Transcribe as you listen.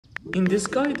In this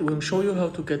guide, we'll show you how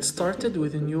to get started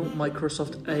with a new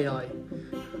Microsoft AI.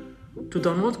 To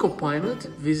download Copilot,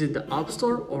 visit the App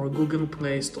Store or Google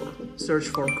Play Store. Search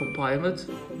for Copilot,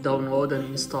 download and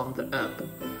install the app.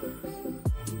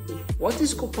 What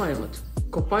is Copilot?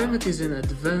 Copilot is an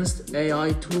advanced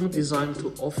AI tool designed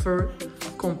to offer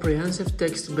comprehensive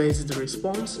text-based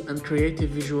response and creative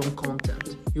visual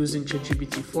content using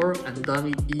ChatGPT-4 and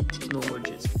DALL-E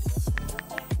technologies.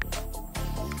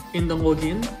 In the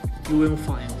login, you will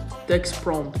find text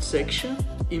prompt section,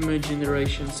 image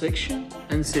generation section,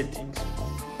 and settings.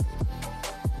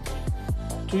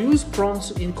 To use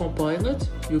prompts in Copilot,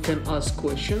 you can ask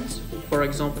questions, for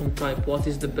example type "What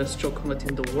is the best chocolate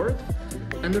in the world?"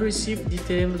 and receive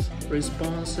detailed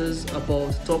responses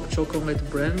about top chocolate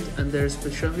brand and their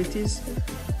specialties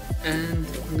and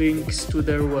links to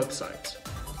their websites.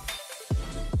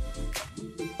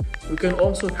 You can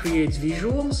also create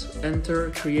visuals,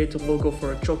 create a logo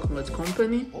for a chocolate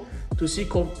company. To see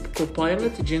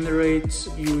Copilot generates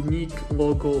unique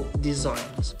logo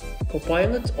designs.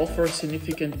 Copilot offers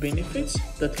significant benefits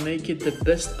that make it the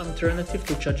best alternative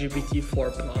to ChatGPT-4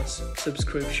 Plus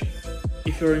subscription.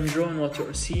 If you're enjoying what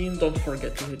you're seeing, don't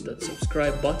forget to hit that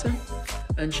subscribe button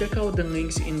and check out the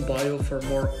links in bio for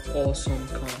more awesome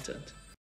content.